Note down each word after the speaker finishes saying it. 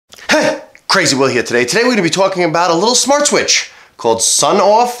Crazy Will here today. Today we're going to be talking about a little smart switch called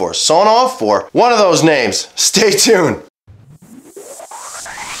Sonoff or Sonoff or one of those names. Stay tuned.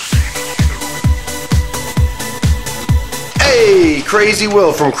 Hey, Crazy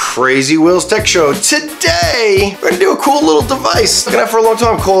Will from Crazy Will's Tech Show. Today we're going to do a cool little device I've been looking at for a long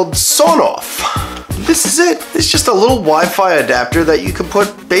time called Sonoff. This is it. It's just a little Wi-Fi adapter that you can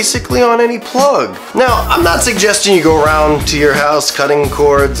put basically on any plug. Now, I'm not suggesting you go around to your house cutting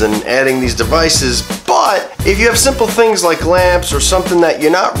cords and adding these devices, but if you have simple things like lamps or something that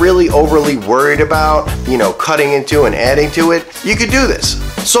you're not really overly worried about, cutting into and adding to it, you could do this.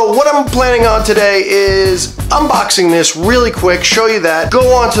 So what I'm planning on today is unboxing this really quick, show you that,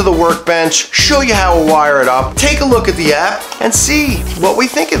 go onto the workbench, show you how to wire it up, take a look at the app, and see what we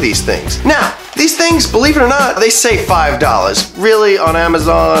think of these things. Now, these things, believe it or not, they say $5. Really, on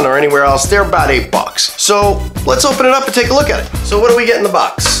Amazon or anywhere else, they're about $8. So let's open it up and take a look at it. So what do we get in the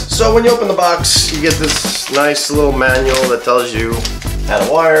box? So when you open the box, you get this nice little manual that tells you how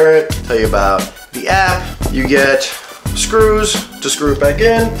to wire it, tell you about the app. You get screws to screw it back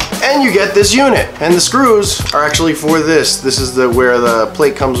in, and you get this unit. And the screws are actually for this. This is where the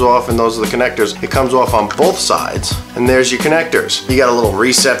plate comes off, and those are the connectors. It comes off on both sides, and there's your connectors. You got a little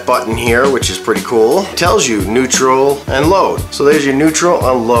reset button here, which is pretty cool. It tells you neutral and load. So there's your neutral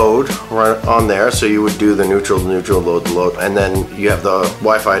and load right on there. So you would do the neutral, load, load, and then you have the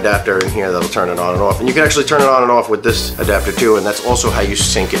Wi-Fi adapter in here that'll turn it on and off. And you can actually turn it on and off with this adapter too, and that's also how you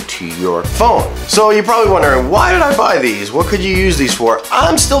sync it to your phone. So you're probably wondering, why did I buy these? What could you use these for?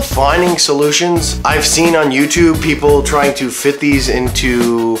 I'm still finding solutions. I've seen on YouTube people trying to fit these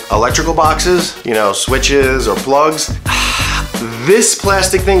into electrical boxes, switches or plugs. This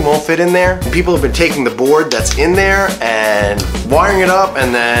plastic thing won't fit in there. People have been taking the board that's in there and wiring it up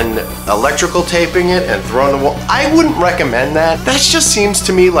and then electrical taping it and throwing the wall. I wouldn't recommend that. That just seems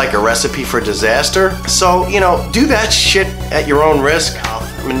to me like a recipe for disaster. So, do that shit at your own risk.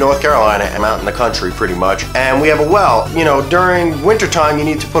 I'm in North Carolina. I'm out in the country pretty much. And we have a well. During wintertime, you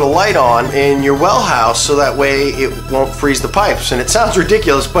need to put a light on in your well house so that way it won't freeze the pipes. And it sounds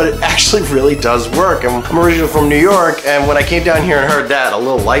ridiculous, but it actually really does work. I'm originally from New York, and when I came down here and heard that, a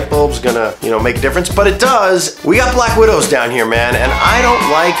little light bulb's gonna, make a difference, but it does. We got black widows down here, man, and I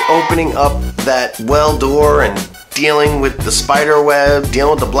don't like opening up that well door and dealing with the spider web,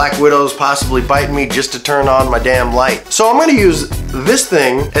 dealing with the black widows possibly biting me just to turn on my damn light. So I'm gonna use this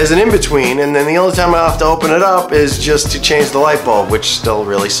thing as an in-between, and then the only time I have to open it up is just to change the light bulb, which still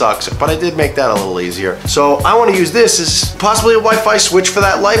really sucks, but I did make that a little easier. So I wanna use this as possibly a Wi-Fi switch for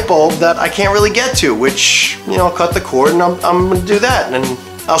that light bulb that I can't really get to, which, I'll cut the cord and I'm gonna do that, and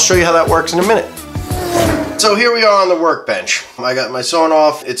I'll show you how that works in a minute. So here we are on the workbench. I got my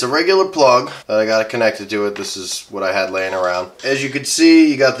Sonoff. It's a regular plug that I got connected to it. This is what I had laying around. As you can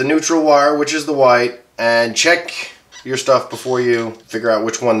see, you got the neutral wire, which is the white, and check your stuff before you figure out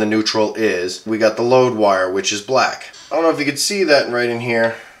which one the neutral is. We got the load wire, which is black. I don't know if you can see that right in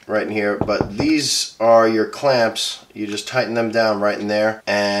here, but these are your clamps. You just tighten them down right in there,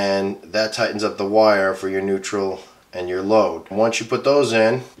 and that tightens up the wire for your neutral and your load. Once you put those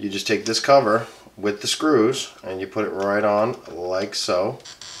in, you just take this cover with the screws and you put it right on like so.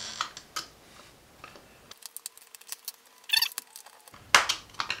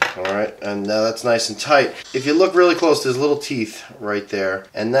 Alright, and now that's nice and tight. If you look really close, there's little teeth right there,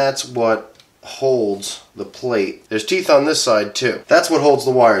 and that's what holds the plate. There's teeth on this side too. That's what holds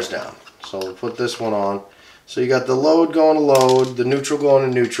the wires down. So we'll put this one on. So you got the load going to load, the neutral going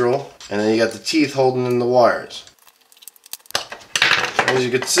to neutral, and then you got the teeth holding in the wires. As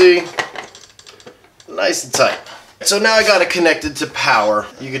you can see, nice and tight. So now I got it connected to power.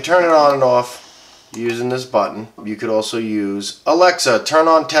 You can turn it on and off using this button. You could also use Alexa, turn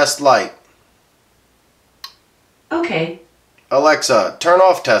on test light. Okay. Alexa, turn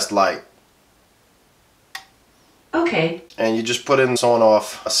off test light. Okay. And you just put in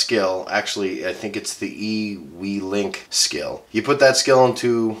Sonoff skill. Actually, I think it's the WI-Link skill. You put that skill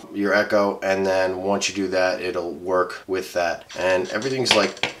into your Echo, and then once you do that, it'll work with that. And everything's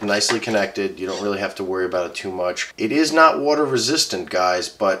like nicely connected. You don't really have to worry about it too much. It is not water resistant, guys,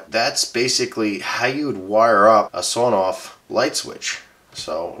 but that's basically how you would wire up a Sonoff light switch.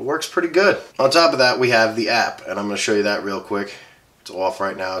 So it works pretty good. On top of that, we have the app, and I'm going to show you that real quick. It's off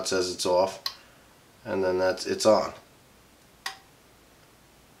right now. It says it's off. And then it's on.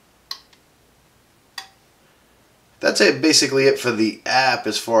 That's basically it for the app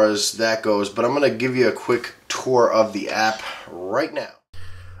as far as that goes, but I'm going to give you a quick tour of the app right now.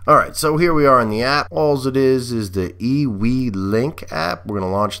 Alright, so here we are in the app. All it is the WI-Link app. We're going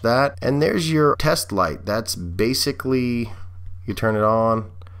to launch that. And there's your test light. That's basically, you turn it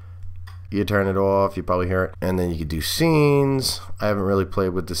on, you turn it off, you probably hear it. And then you can do scenes. I haven't really played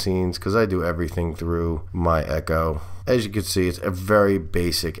with the scenes because I do everything through my Echo. As you can see, it's a very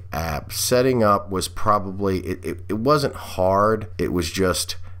basic app. Setting up was probably, it wasn't hard. It was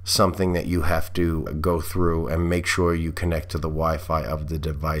just something that you have to go through and make sure you connect to the Wi-Fi of the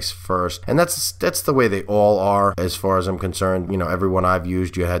device first. And that's the way they all are as far as I'm concerned. You know, everyone I've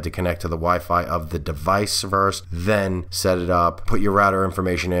used, you had to connect to the Wi-Fi of the device first, then set it up, put your router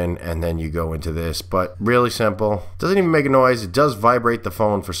information in, and then you go into this. But really simple. Doesn't even make a noise. It does vibrate the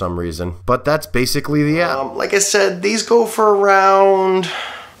phone for some reason. But that's basically the app. Like I said, these go for around...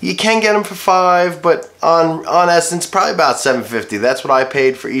 You can get them for $5, but on Essence, probably about $7.50. That's what I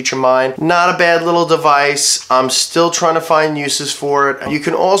paid for each of mine. Not a bad little device. I'm still trying to find uses for it. You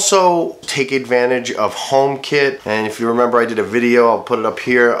can also take advantage of HomeKit. And if you remember, I did a video, I'll put it up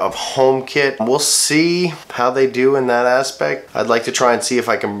here, of HomeKit. We'll see how they do in that aspect. I'd like to try and see if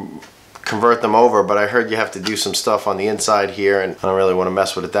I can convert them over, but I heard you have to do some stuff on the inside here, and I don't really want to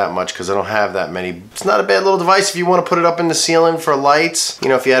mess with it that much because I don't have that many. It's not a bad little device if you want to put it up in the ceiling for lights. You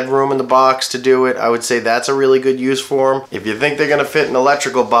know, if you had room in the box to do it, I would say that's a really good use for them. If you think they're going to fit an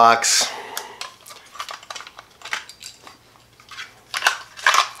electrical box,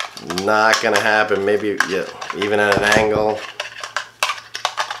 not going to happen. Maybe even at an angle.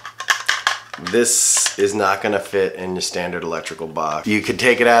 This is not going to fit in your standard electrical box. You could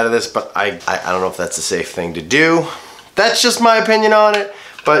take it out of this, but I don't know if that's a safe thing to do. That's just my opinion on it,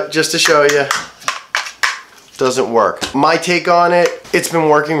 but just to show you, doesn't work. My take on it, it's been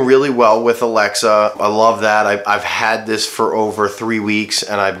working really well with Alexa. I love that. I've had this for over 3 weeks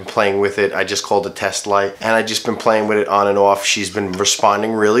and I've been playing with it. I just called it Test Light and I've just been playing with it on and off. She's been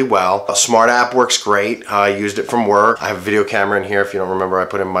responding really well. A smart app works great. I used it from work. I have a video camera in here. If you don't remember, I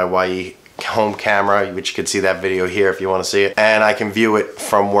put in my WI-FI home camera, which you can see that video here if you want to see it, and I can view it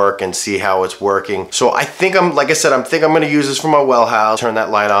from work and see how it's working. So I think like I said, I'm going to use this for my well house, turn that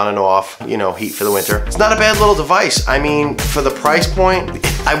light on and off, you know, heat for the winter. It's not a bad little device. I mean, for the price point,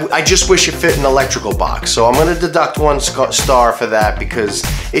 I just wish it fit an electrical box. So I'm going to deduct 1 star for that because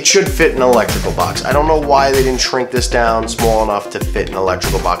it should fit an electrical box. I don't know why they didn't shrink this down small enough to fit an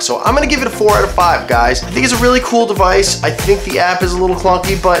electrical box. So I'm going to give it a 4 out of 5, guys. I think it's a really cool device. I think the app is a little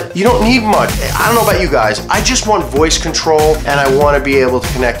clunky, but you don't need much. I don't know about you guys. I just want voice control and I want to be able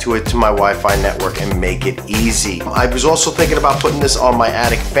to connect to it to my Wi-Fi network and make it easy. I was also thinking about putting this on my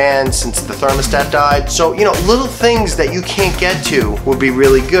attic fan since the thermostat died. So, you know, little things that you can't get to would be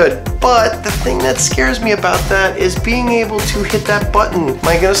really good. But the thing that scares me about that is being able to hit that button. Am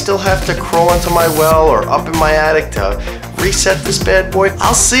I gonna still have to crawl into my well or up in my attic to reset this bad boy?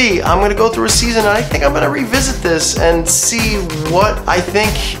 I'll see. I'm gonna go through a season and I think I'm gonna revisit this and see what I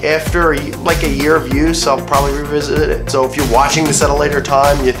think after like a year of use. I'll probably revisit it. So if you're watching this at a later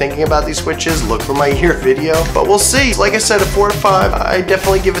time, you're thinking about these switches, look for my year video. But we'll see. Like I said, a 4 to 5. I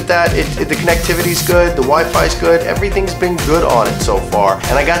definitely give it that. The connectivity's good, the Wi-Fi's good, everything's been good on it so far.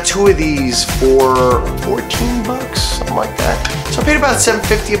 And I got 2 of these for 14 bucks, something like that. So I paid about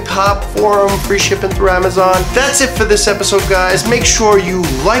 $7.50 a pop for them, free shipping through Amazon. That's it for this episode, guys. Make sure you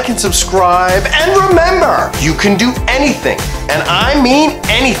like and subscribe. And remember, you can do anything, and I mean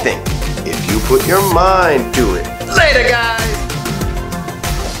anything, if you put your mind to it. Later, guys!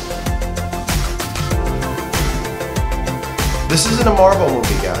 This isn't a Marvel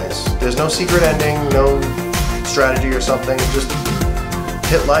movie, guys. There's no secret ending, no strategy or something. Just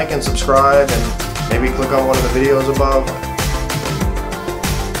hit like and subscribe and maybe click on one of the videos above.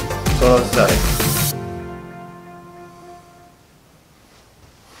 So let's tell you.